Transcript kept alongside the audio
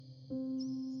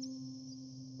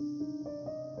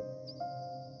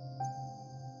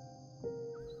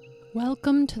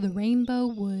Welcome to the Rainbow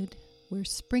Wood, where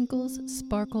Sprinkles,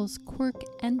 Sparkles, Quirk,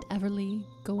 and Everly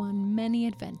go on many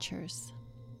adventures.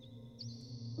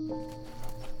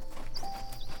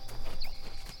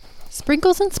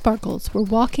 Sprinkles and Sparkles were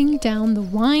walking down the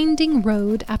winding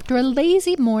road after a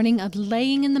lazy morning of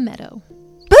laying in the meadow.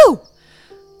 Boo!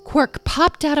 Quirk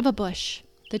popped out of a bush.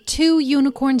 The two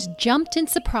unicorns jumped in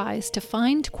surprise to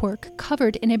find Quirk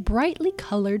covered in a brightly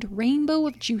colored rainbow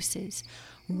of juices.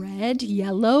 Red,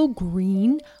 yellow,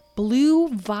 green, blue,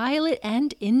 violet,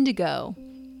 and indigo.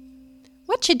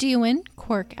 "What you doing?"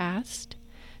 Quirk asked.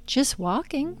 "Just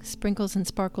walking," Sprinkles and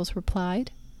Sparkles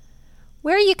replied.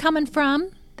 "Where are you coming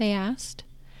from?" they asked.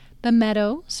 "The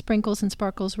meadow," Sprinkles and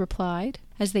Sparkles replied,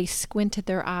 as they squinted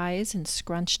their eyes and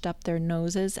scrunched up their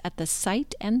noses at the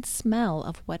sight and smell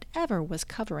of whatever was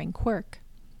covering Quirk.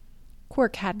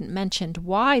 Quirk hadn't mentioned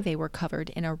why they were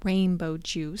covered in a rainbow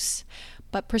juice,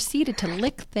 but proceeded to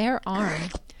lick their arm.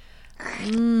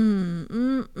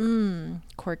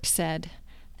 Quirk said.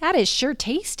 "That is sure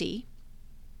tasty."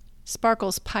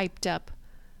 Sparkles piped up.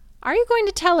 "Are you going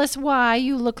to tell us why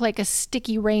you look like a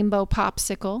sticky rainbow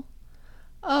popsicle?"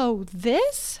 "Oh,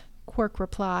 this?" Quirk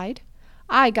replied.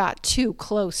 "I got too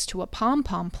close to a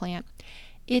pom-pom plant.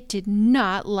 It did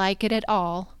not like it at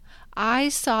all. I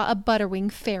saw a butterwing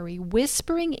fairy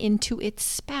whispering into its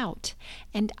spout,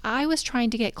 and I was trying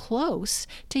to get close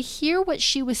to hear what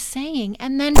she was saying,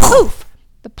 and then poof!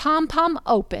 The pom-pom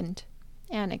opened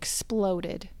and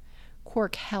exploded."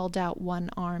 Quirk held out one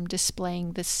arm,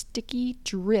 displaying the sticky,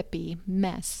 drippy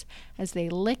mess as they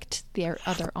licked their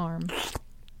other arm.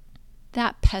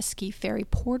 "That pesky fairy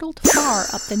portaled far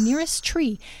up the nearest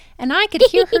tree, and I could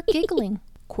hear her giggling."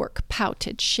 Quirk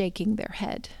pouted, shaking their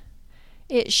head.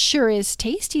 "It sure is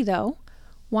tasty, though.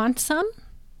 Want some?"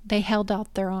 They held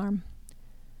out their arm.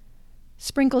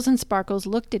 Sprinkles and Sparkles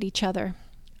looked at each other.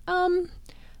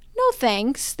 No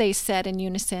thanks," they said in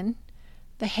unison.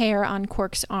 The hair on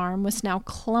Quirk's arm was now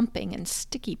clumping in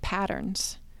sticky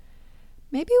patterns.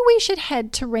 "Maybe we should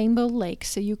head to Rainbow Lake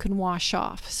so you can wash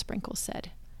off," Sprinkles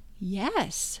said.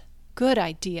 "Yes, good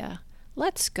idea.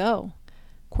 Let's go."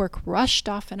 Quirk rushed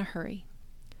off in a hurry.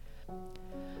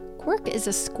 Quirk is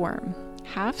a squirm,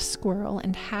 half squirrel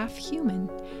and half human.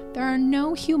 There are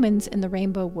no humans in the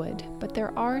Rainbow Wood, but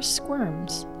there are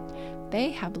squirms.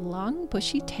 They have long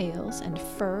bushy tails and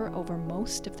fur over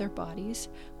most of their bodies,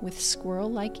 with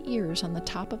squirrel-like ears on the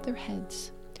top of their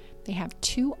heads. They have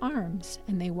 2 arms,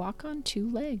 and they walk on 2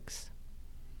 legs.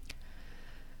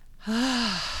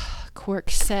 Quirk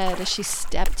said as she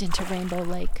stepped into Rainbow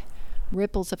Lake,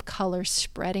 ripples of color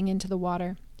spreading into the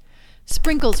water.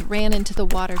 Sprinkles ran into the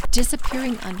water,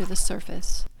 disappearing under the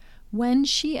surface. When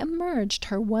she emerged,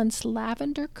 her once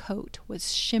lavender coat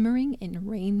was shimmering in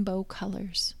rainbow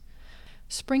colors.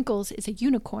 Sprinkles is a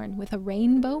unicorn with a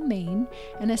rainbow mane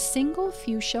and a single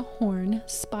fuchsia horn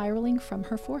spiraling from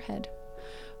her forehead.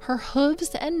 Her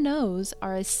hooves and nose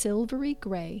are a silvery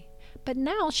gray, but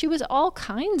now she was all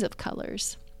kinds of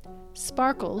colors.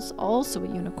 Sparkles, also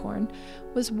a unicorn,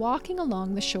 was walking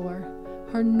along the shore.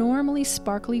 Her normally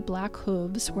sparkly black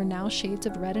hooves were now shades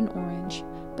of red and orange,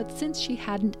 but since she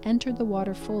hadn't entered the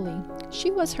water fully, she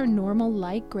was her normal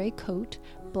light gray coat,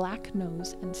 black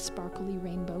nose, and sparkly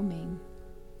rainbow mane.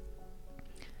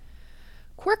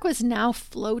 Quirk was now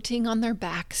floating on their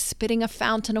backs, spitting a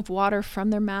fountain of water from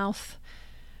their mouth,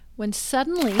 when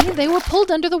suddenly they were pulled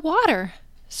under the water.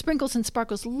 Sprinkles and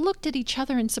Sparkles looked at each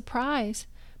other in surprise,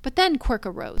 but then Quirk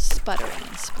arose, sputtering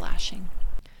and splashing.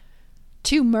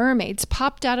 2 mermaids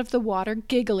popped out of the water,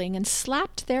 giggling, and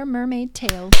slapped their mermaid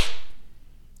tails.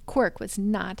 Quirk was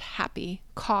not happy,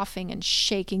 coughing and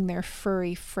shaking their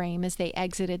furry frame as they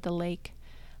exited the lake.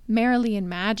 Merrily and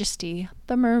Majesty,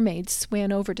 the mermaids,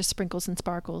 swam over to Sprinkles and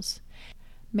Sparkles.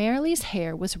 Merrily's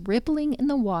hair was rippling in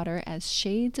the water as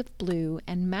shades of blue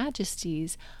and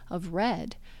Majesty's of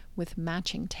red with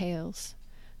matching tails.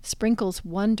 Sprinkles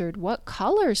wondered what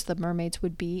colors the mermaids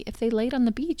would be if they laid on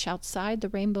the beach outside the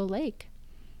Rainbow Lake,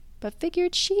 but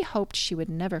figured she hoped she would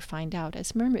never find out,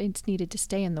 as mermaids needed to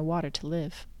stay in the water to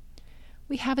live.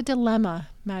 "We have a dilemma,"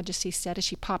 Majesty said as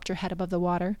she popped her head above the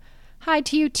water. "Hi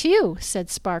to you too," said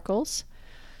Sparkles.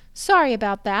 "Sorry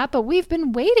about that, but we've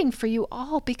been waiting for you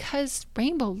all because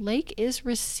Rainbow Lake is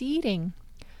receding."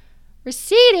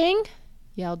 "Receding?"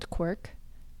 yelled Quirk,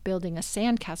 building a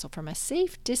sandcastle from a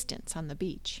safe distance on the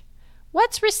beach.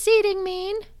 "What's receding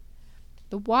mean?"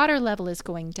 "The water level is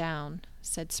going down,"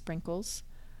 said Sprinkles.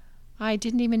 "I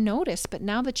didn't even notice, but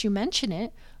now that you mention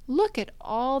it, look at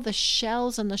all the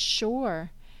shells on the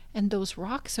shore, and those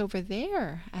rocks over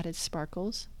there," added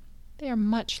Sparkles. "They are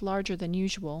much larger than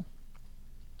usual."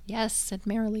 "Yes," said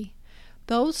Merrily,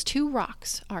 Those two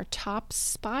rocks are top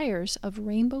spires of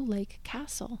Rainbow Lake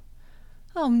Castle."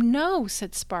 "Oh no,"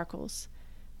 said Sparkles.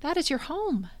 "That is your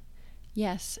home."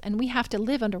 "Yes, and we have to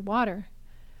live underwater."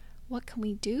 "What can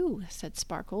we do?" said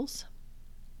Sparkles.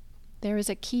 "There is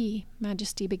a key,"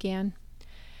 Majesty began.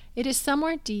 "It is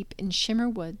somewhere deep in Shimmer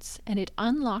Woods, and it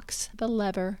unlocks the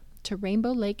lever to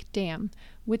Rainbow Lake Dam,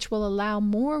 which will allow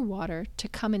more water to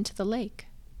come into the lake."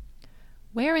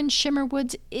 "Where in Shimmer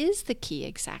Woods is the key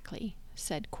exactly?"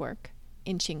 said Quirk,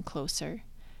 inching closer,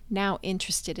 now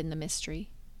interested in the mystery.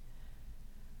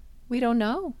 "We don't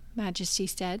know," Majesty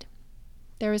said.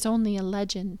 "There is only a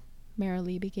legend,"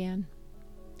 Merrily began.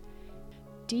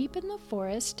 "Deep in the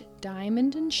forest,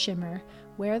 diamond and shimmer,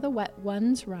 where the wet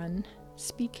ones run,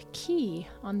 speak key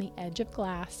on the edge of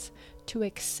glass, to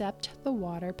accept the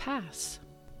water pass."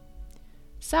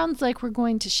 "Sounds like we're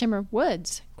going to Shimmer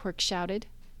Woods," Quirk shouted,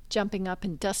 jumping up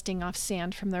and dusting off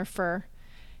sand from their fur.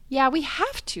 "Yeah, we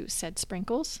have to," said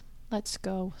Sprinkles. "Let's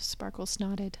go," Sparkles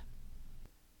nodded.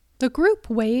 The group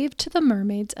waved to the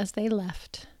mermaids as they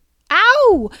left.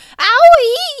 "Ow!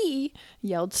 Owie!"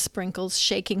 yelled Sprinkles,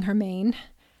 shaking her mane.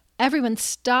 Everyone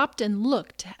stopped and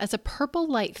looked as a purple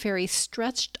light fairy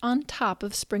stretched on top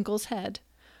of Sprinkles' head.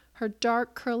 Her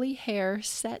dark curly hair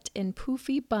set in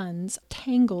poofy buns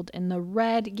tangled in the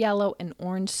red, yellow, and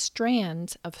orange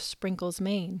strands of Sprinkles'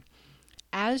 mane.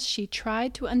 As she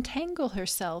tried to untangle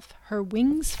herself, her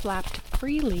wings flapped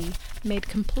freely, made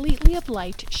completely of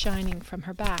light shining from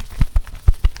her back.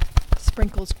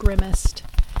 Sprinkles grimaced.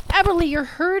 "Everly, you're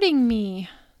hurting me."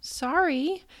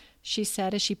 "Sorry," she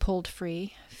said as she pulled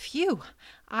free. "Phew,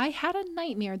 I had a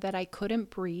nightmare that I couldn't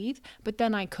breathe, but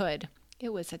then I could. It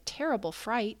was a terrible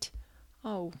fright."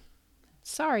 "Oh,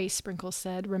 sorry," Sprinkles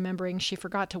said, remembering she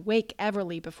forgot to wake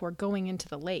Everly before going into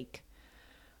the lake.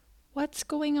 "What's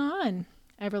going on?"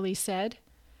 Everly said.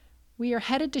 "We are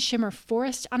headed to Shimmer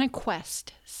Forest on a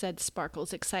quest," said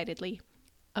Sparkles excitedly.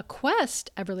 "A quest?"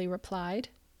 Everly replied.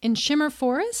 "In Shimmer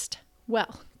Forest?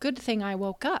 Well, good thing I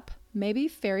woke up. Maybe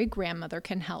Fairy Grandmother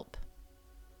can help."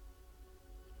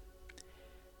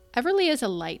 Everly is a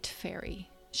light fairy.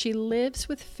 She lives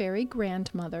with Fairy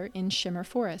Grandmother in Shimmer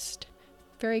Forest.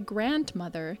 Fairy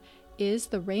Grandmother is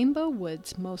the Rainbow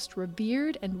Woods' most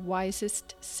revered and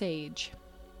wisest sage.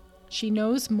 She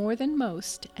knows more than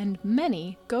most, and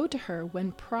many go to her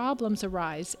when problems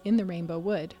arise in the Rainbow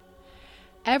Wood.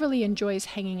 Everly enjoys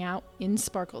hanging out in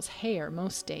Sparkle's hair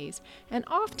most days, and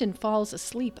often falls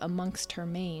asleep amongst her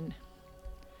mane.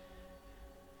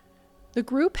 The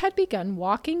group had begun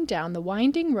walking down the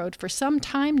winding road for some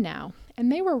time now, and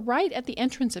they were right at the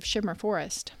entrance of Shimmer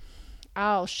Forest.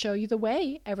 "I'll show you the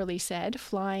way," Everly said,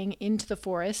 flying into the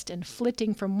forest and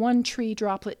flitting from one tree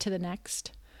droplet to the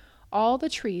next. All the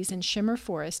trees in Shimmer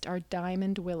Forest are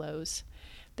diamond willows.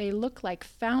 They look like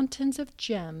fountains of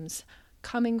gems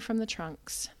coming from the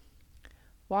trunks.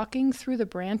 Walking through the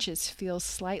branches feels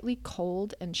slightly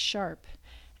cold and sharp,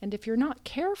 and if you're not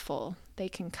careful, they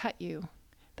can cut you.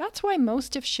 That's why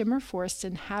most of Shimmer Forest's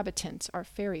inhabitants are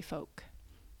fairy folk.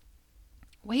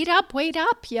 Wait up,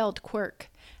 yelled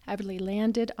Quirk. Everly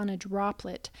landed on a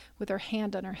droplet with her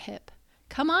hand on her hip.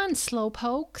 "Come on,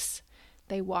 slowpokes."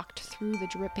 They walked through the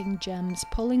dripping gems,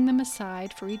 pulling them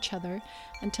aside for each other,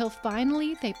 until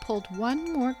finally they pulled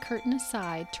one more curtain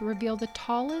aside to reveal the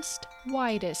tallest,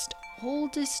 widest,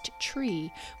 oldest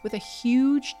tree with a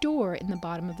huge door in the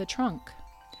bottom of the trunk.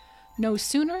 No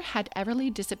sooner had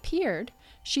Everly disappeared,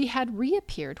 she had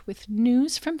reappeared with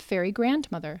news from Fairy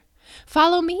Grandmother.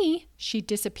 "Follow me!" She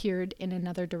disappeared in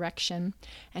another direction,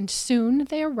 and soon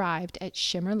they arrived at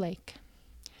Shimmer Lake.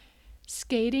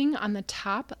 Skating on the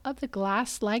top of the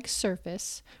glass-like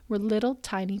surface were little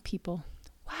tiny people.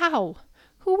 "Wow,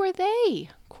 who were they?"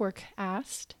 Quirk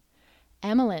asked.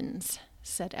 "Emmelins,"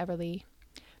 said Everly.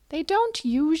 "They don't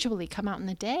usually come out in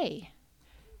the day."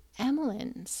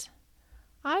 "Emmelins.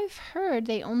 I've heard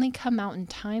they only come out in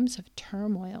times of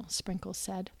turmoil," Sprinkles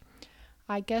said.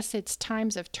 "I guess it's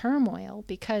times of turmoil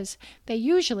because they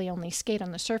usually only skate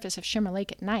on the surface of Shimmer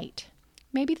Lake at night.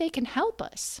 Maybe they can help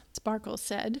us," Sparkles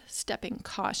said, stepping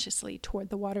cautiously toward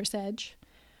the water's edge.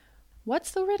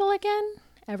 "What's the riddle again?"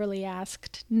 Everly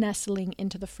asked, nestling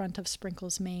into the front of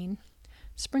Sprinkles' mane.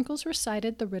 Sprinkles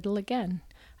recited the riddle again,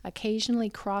 occasionally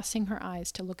crossing her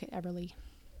eyes to look at Everly.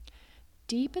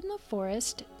 "Deep in the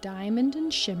forest, diamond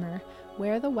and shimmer,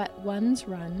 where the wet ones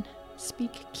run,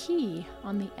 speak key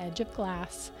on the edge of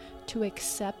glass, to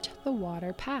accept the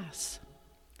water pass."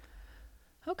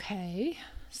 "Okay,"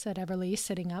 said Everly,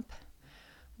 sitting up.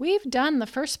 "We've done the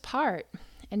first part,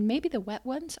 and maybe the wet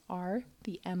ones are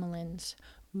the Emmelins."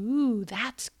 "Ooh,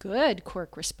 that's good,"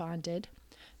 Quirk responded.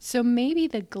 So maybe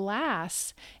the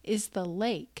glass is the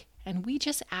lake, and we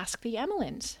just ask the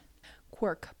Emmelins.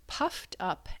 Quirk puffed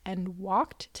up and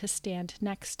walked to stand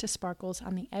next to Sparkles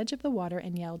on the edge of the water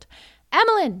and yelled,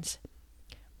 "Emmelins!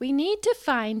 We need to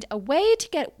find a way to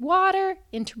get water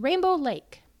into Rainbow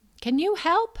Lake. Can you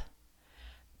help?"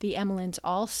 The Emmelins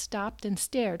all stopped and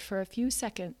stared for a few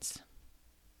seconds.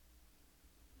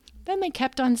 Then they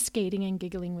kept on skating and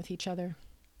giggling with each other.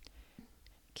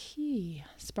 "Key,"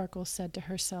 Sparkles said to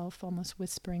herself, almost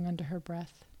whispering under her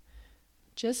breath.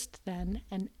 Just then,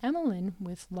 an Emmelin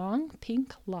with long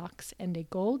pink locks and a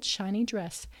gold shiny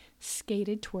dress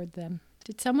skated toward them.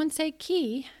 "Did someone say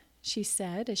key?" she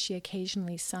said as she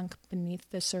occasionally sunk beneath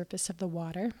the surface of the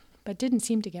water, but didn't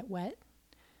seem to get wet.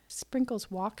 Sprinkles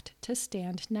walked to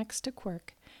stand next to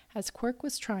Quirk as Quirk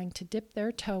was trying to dip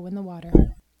their toe in the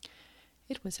water.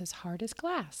 It was as hard as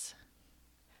glass.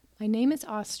 "My name is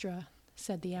Ostra,"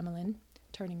 said the Emmelin,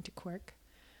 turning to Quirk.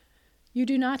 "You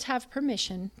do not have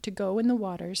permission to go in the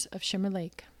waters of Shimmer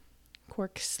Lake."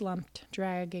 Quirk slumped,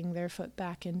 dragging their foot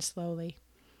back in slowly.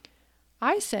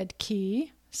 "I said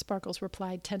key," Sparkles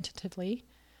replied tentatively.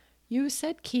 "You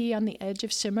said key on the edge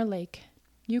of Shimmer Lake.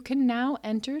 You can now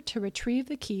enter to retrieve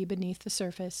the key beneath the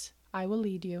surface. I will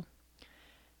lead you."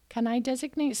 "Can I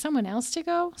designate someone else to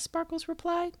go?" Sparkles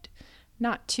replied,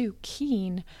 not too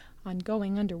keen on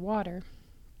going underwater.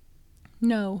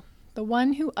 "No, the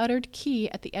one who uttered key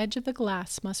at the edge of the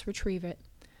glass must retrieve it."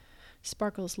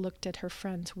 Sparkles looked at her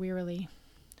friends wearily.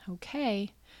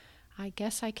 "Okay, I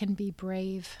guess I can be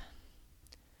brave."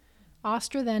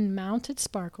 Ostra then mounted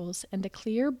Sparkles, and a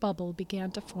clear bubble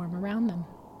began to form around them.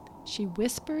 She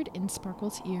whispered in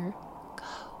Sparkles' ear,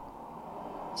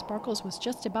 "Go." Sparkles was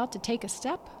just about to take a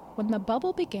step when the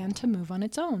bubble began to move on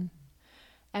its own.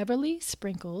 Everly,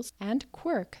 Sprinkles, and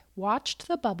Quirk watched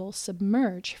the bubble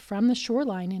submerge from the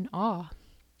shoreline in awe.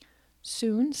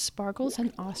 Soon, Sparkles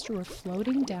and Ostra were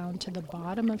floating down to the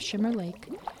bottom of Shimmer Lake.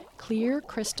 Clear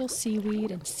crystal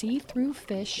seaweed and see-through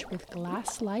fish with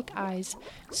glass-like eyes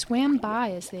swam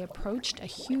by as they approached a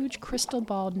huge crystal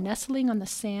ball nestling on the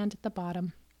sand at the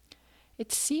bottom.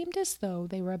 It seemed as though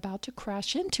they were about to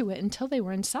crash into it until they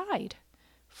were inside,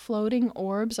 floating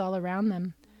orbs all around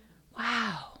them.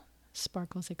 "Wow!"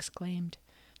 Sparkles exclaimed.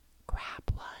 "Grab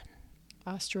one,"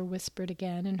 Ostra whispered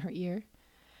again in her ear.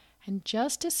 And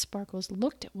just as Sparkles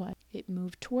looked at one, it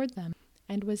moved toward them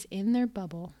and was in their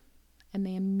bubble, and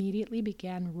they immediately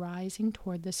began rising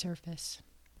toward the surface.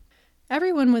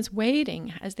 Everyone was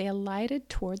waiting as they alighted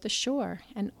toward the shore,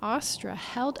 and Ostra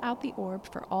held out the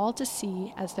orb for all to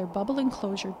see as their bubble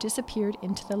enclosure disappeared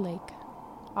into the lake.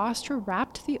 Ostra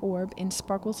wrapped the orb in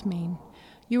Sparkles' mane.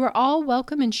 "You are all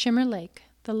welcome in Shimmer Lake.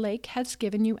 The lake has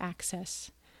given you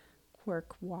access."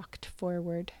 Quirk walked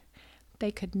forward.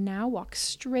 They could now walk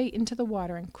straight into the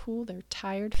water and cool their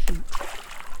tired feet.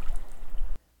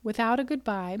 Without a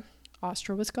goodbye,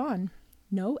 Ostra was gone.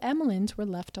 No Emmelins were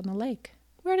left on the lake.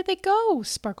 "Where did they go?"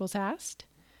 Sparkles asked.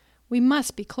 "We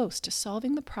must be close to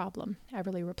solving the problem,"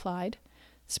 Everly replied.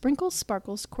 Sprinkles,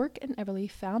 Sparkles, Quirk, and Everly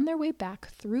found their way back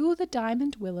through the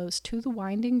diamond willows to the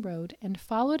winding road and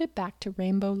followed it back to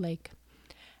Rainbow Lake.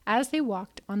 As they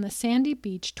walked on the sandy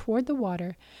beach toward the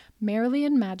water, Merrily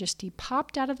and Majesty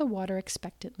popped out of the water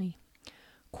expectantly.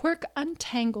 Quirk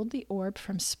untangled the orb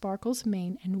from Sparkles'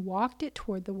 mane and walked it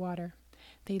toward the water.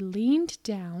 They leaned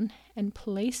down and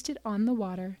placed it on the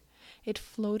water. It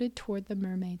floated toward the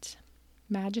mermaids.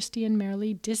 Majesty and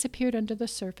Merrily disappeared under the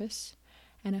surface,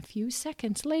 and a few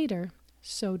seconds later,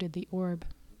 so did the orb.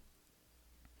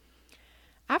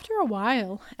 After a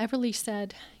while, Everly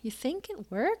said, "You think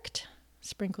it worked?"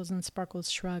 Sprinkles and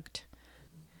Sparkles shrugged.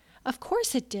 "Of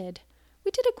course it did. We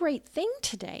did a great thing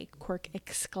today," Quirk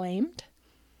exclaimed.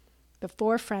 The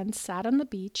four friends sat on the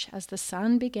beach as the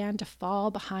sun began to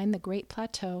fall behind the great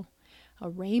plateau, a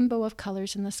rainbow of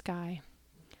colors in the sky.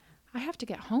 "I have to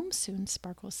get home soon,"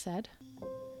 Sparkles said.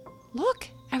 "Look!"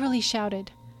 Everly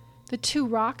shouted. The two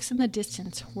rocks in the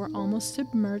distance were almost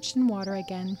submerged in water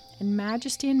again, and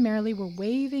Majesty and Merrily were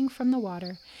waving from the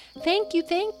water. "Thank you,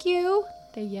 thank you!"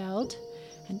 they yelled.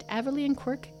 And Everly and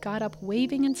Quirk got up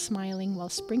waving and smiling while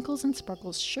Sprinkles and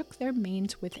Sparkles shook their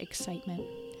manes with excitement.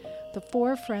 The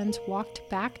four friends walked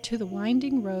back to the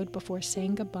winding road before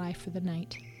saying goodbye for the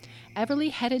night.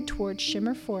 Everly headed toward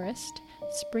Shimmer Forest,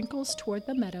 Sprinkles toward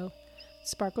the meadow.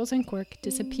 Sparkles and Quirk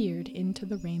disappeared into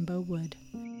the Rainbow Wood.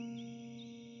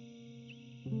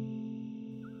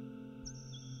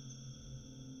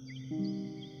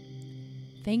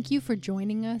 Thank you for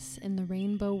joining us in the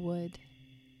Rainbow Wood.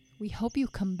 We hope you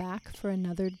come back for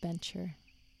another adventure.